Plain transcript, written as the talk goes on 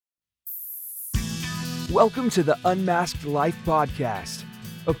Welcome to the Unmasked Life Podcast,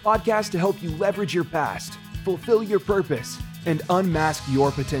 a podcast to help you leverage your past, fulfill your purpose, and unmask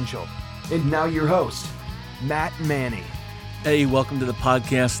your potential. And now your host, Matt Manny. Hey, welcome to the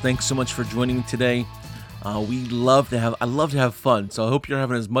podcast. Thanks so much for joining me today. I love to have fun, so I hope you're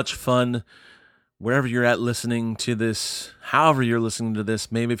having as much fun wherever you're at listening to this, however you're listening to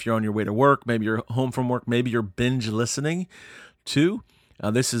this. Maybe if you're on your way to work, maybe you're home from work, maybe you're binge listening too.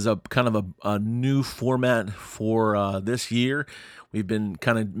 This is a kind of a new format for this year. We've been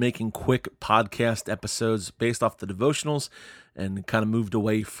kind of making quick podcast episodes based off the devotionals and kind of moved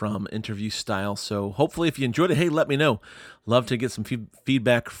away from interview style. So hopefully if you enjoyed it, hey, let me know. Love to get some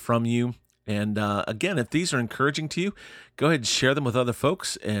feedback from you. And again, if these are encouraging to you, go ahead and share them with other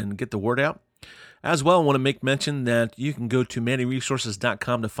folks and get the word out. As well, I want to make mention that you can go to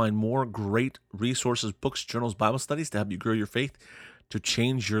mannyresources.com to find more great resources, books, journals, Bible studies to help you grow your faith, to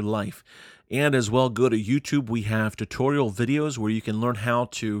change your life. And as well, go to YouTube. We have tutorial videos where you can learn how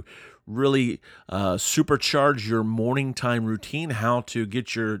to really supercharge your morning time routine, how to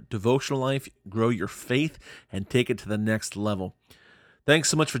get your devotional life, grow your faith, and take it to the next level. Thanks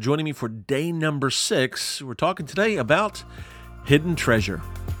so much for joining me for day number 6. We're talking today about hidden treasure.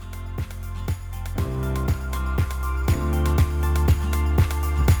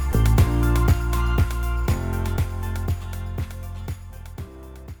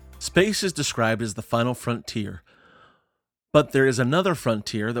 Space is described as the final frontier, but there is another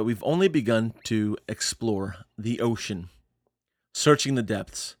frontier that we've only begun to explore, the ocean. Searching the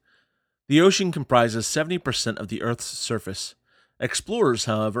depths. The ocean comprises 70% of the Earth's surface. Explorers,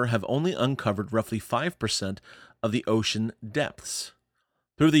 however, have only uncovered roughly 5% of the ocean depths.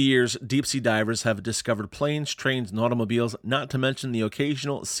 Through the years, deep-sea divers have discovered planes, trains, and automobiles, not to mention the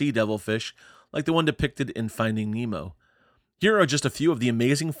occasional sea devilfish, like the one depicted in Finding Nemo. Here are just a few of the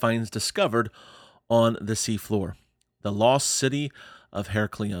amazing finds discovered on the seafloor. The lost city of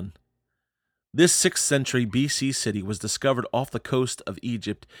Heracleion. This 6th century BC city was discovered off the coast of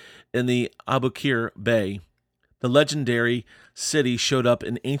Egypt in the Aboukir Bay. The legendary city showed up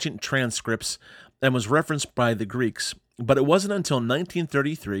in ancient transcripts and was referenced by the Greeks, but it wasn't until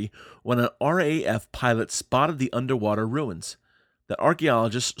 1933 when an RAF pilot spotted the underwater ruins that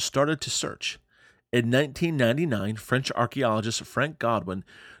archaeologists started to search. In 1999, French archaeologist Frank Godwin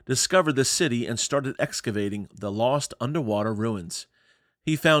discovered the city and started excavating the lost underwater ruins.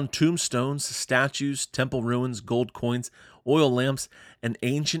 He found tombstones, statues, temple ruins, gold coins, oil lamps, and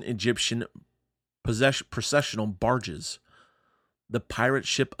ancient Egyptian processional barges. The pirate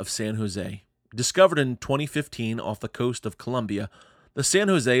ship of San Jose. Discovered in 2015 off the coast of Colombia, the San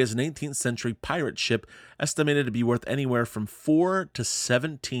Jose is an 18th century pirate ship estimated to be worth anywhere from $4 to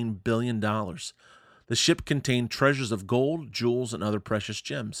 $17 billion. The ship contained treasures of gold, jewels, and other precious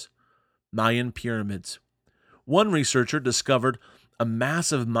gems. Mayan pyramids. One researcher discovered a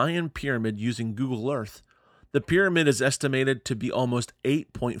massive Mayan pyramid using Google Earth. The pyramid is estimated to be almost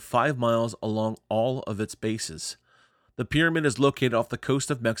 8.5 miles along all of its bases. The pyramid is located off the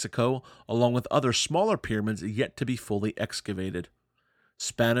coast of Mexico, along with other smaller pyramids yet to be fully excavated.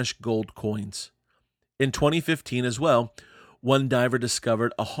 Spanish gold coins. In 2015 as well, one diver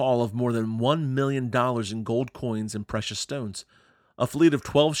discovered a haul of more than $1 million in gold coins and precious stones. A fleet of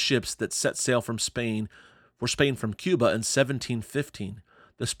 12 ships that set sail from Spain from Cuba in 1715.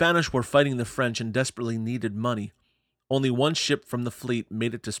 The Spanish were fighting the French and desperately needed money. Only one ship from the fleet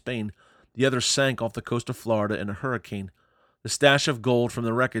made it to Spain. The other sank off the coast of Florida in a hurricane. The stash of gold from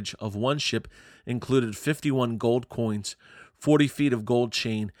the wreckage of one ship included 51 gold coins, 40 feet of gold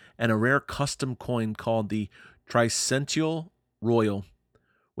chain, and a rare custom coin called the Tricentennial Royal,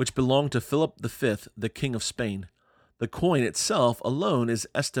 which belonged to Philip V, the King of Spain. The coin itself alone is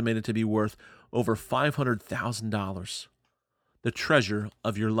estimated to be worth over $500,000. The treasure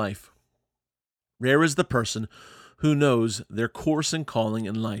of your life. Rare is the person who knows their course and calling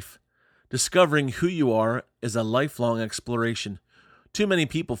in life. Discovering who you are is a lifelong exploration. Too many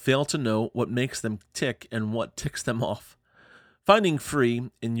people fail to know what makes them tick and what ticks them off. Finding free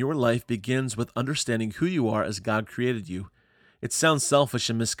in your life begins with understanding who you are as God created you. It sounds selfish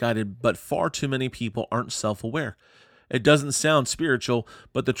and misguided, but far too many people aren't self-aware. It doesn't sound spiritual,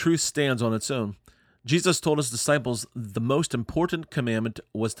 but the truth stands on its own. Jesus told his disciples the most important commandment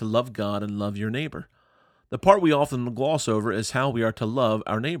was to love God and love your neighbor. The part we often gloss over is how we are to love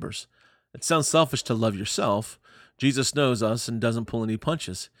our neighbors. It sounds selfish to love yourself. Jesus knows us and doesn't pull any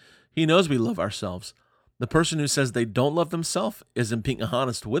punches. He knows we love ourselves. The person who says they don't love themselves isn't being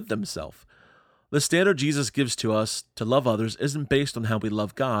honest with themselves. The standard Jesus gives to us to love others isn't based on how we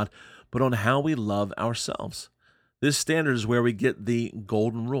love God, but on how we love ourselves. This standard is where we get the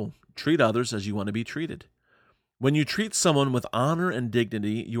golden rule: treat others as you want to be treated. When you treat someone with honor and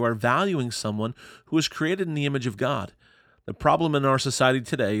dignity, you are valuing someone who is created in the image of God. The problem in our society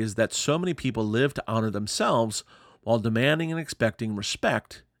today is that so many people live to honor themselves while demanding and expecting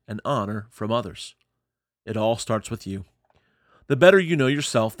respect and honor from others. It all starts with you. The better you know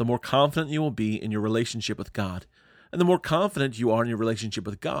yourself, the more confident you will be in your relationship with God. And the more confident you are in your relationship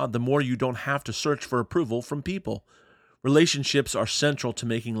with God, the more you don't have to search for approval from people. Relationships are central to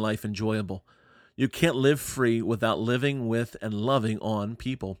making life enjoyable. You can't live free without living with and loving on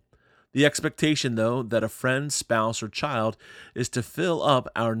people. The expectation, though, that a friend, spouse, or child is to fill up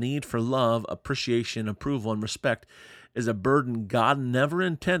our need for love, appreciation, approval, and respect is a burden God never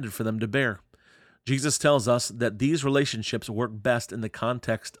intended for them to bear. Jesus tells us that these relationships work best in the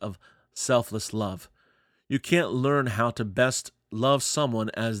context of selfless love. You can't learn how to best love someone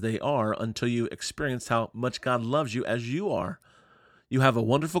as they are until you experience how much God loves you as you are. You have a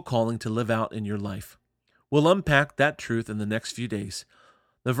wonderful calling to live out in your life. We'll unpack that truth in the next few days.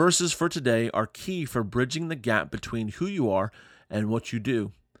 The verses for today are key for bridging the gap between who you are and what you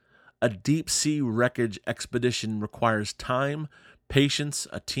do. A deep-sea wreckage expedition requires time, patience,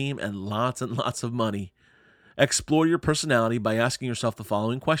 a team, and lots of money. Explore your personality by asking yourself the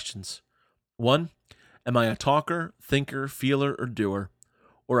following questions. 1. Am I a talker, thinker, feeler, or doer?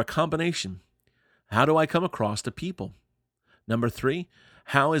 Or a combination? How do I come across to people? Number 3,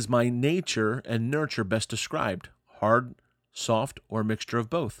 how is my nature and nurture best described? Hard, soft, or a mixture of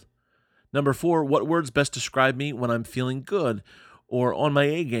both? Number 4, what words best describe me when I'm feeling good or on my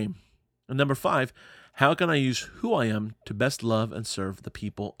A game? And number 5, how can I use who I am to best love and serve the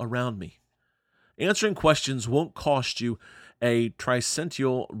people around me? Answering questions won't cost you a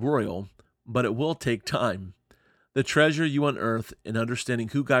tricentennial royal, but it will take time. The treasure you unearth in understanding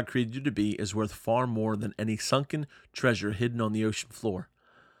who God created you to be is worth far more than any sunken treasure hidden on the ocean floor.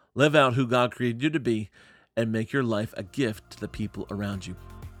 Live out who God created you to be and make your life a gift to the people around you.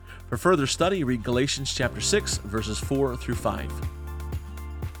 For further study, read Galatians chapter 6, verses 4 through 5.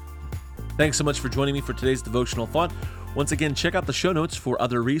 Thanks so much for joining me for today's devotional thought. Once again, check out the show notes for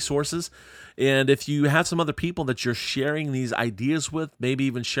other resources. And if you have some other people that you're sharing these ideas with, maybe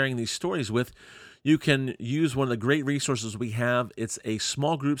even sharing these stories with, you can use one of the great resources we have. It's a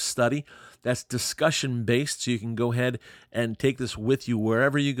small group study that's discussion-based, so you can go ahead and take this with you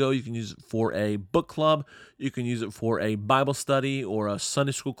wherever you go. You can use it for a book club. You can use it for a Bible study or a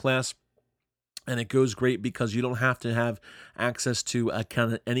Sunday school class. And it goes great because you don't have to have access to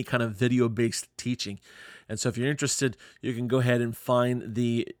any kind of video-based teaching. And so if you're interested, you can go ahead and find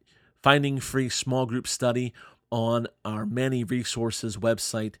the Finding Free Small Group Study on our Many Resources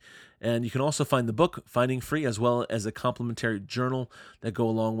website. And you can also find the book, Finding Free, as well as a complimentary journal that go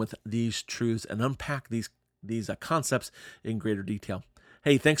along with these truths and unpack these concepts in greater detail.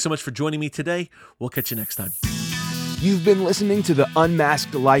 Hey, thanks so much for joining me today. We'll catch you next time. You've been listening to the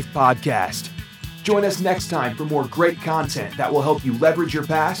Unmasked Life podcast. Join us next time for more great content that will help you leverage your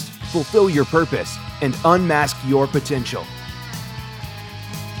past, fulfill your purpose, and unmask your potential.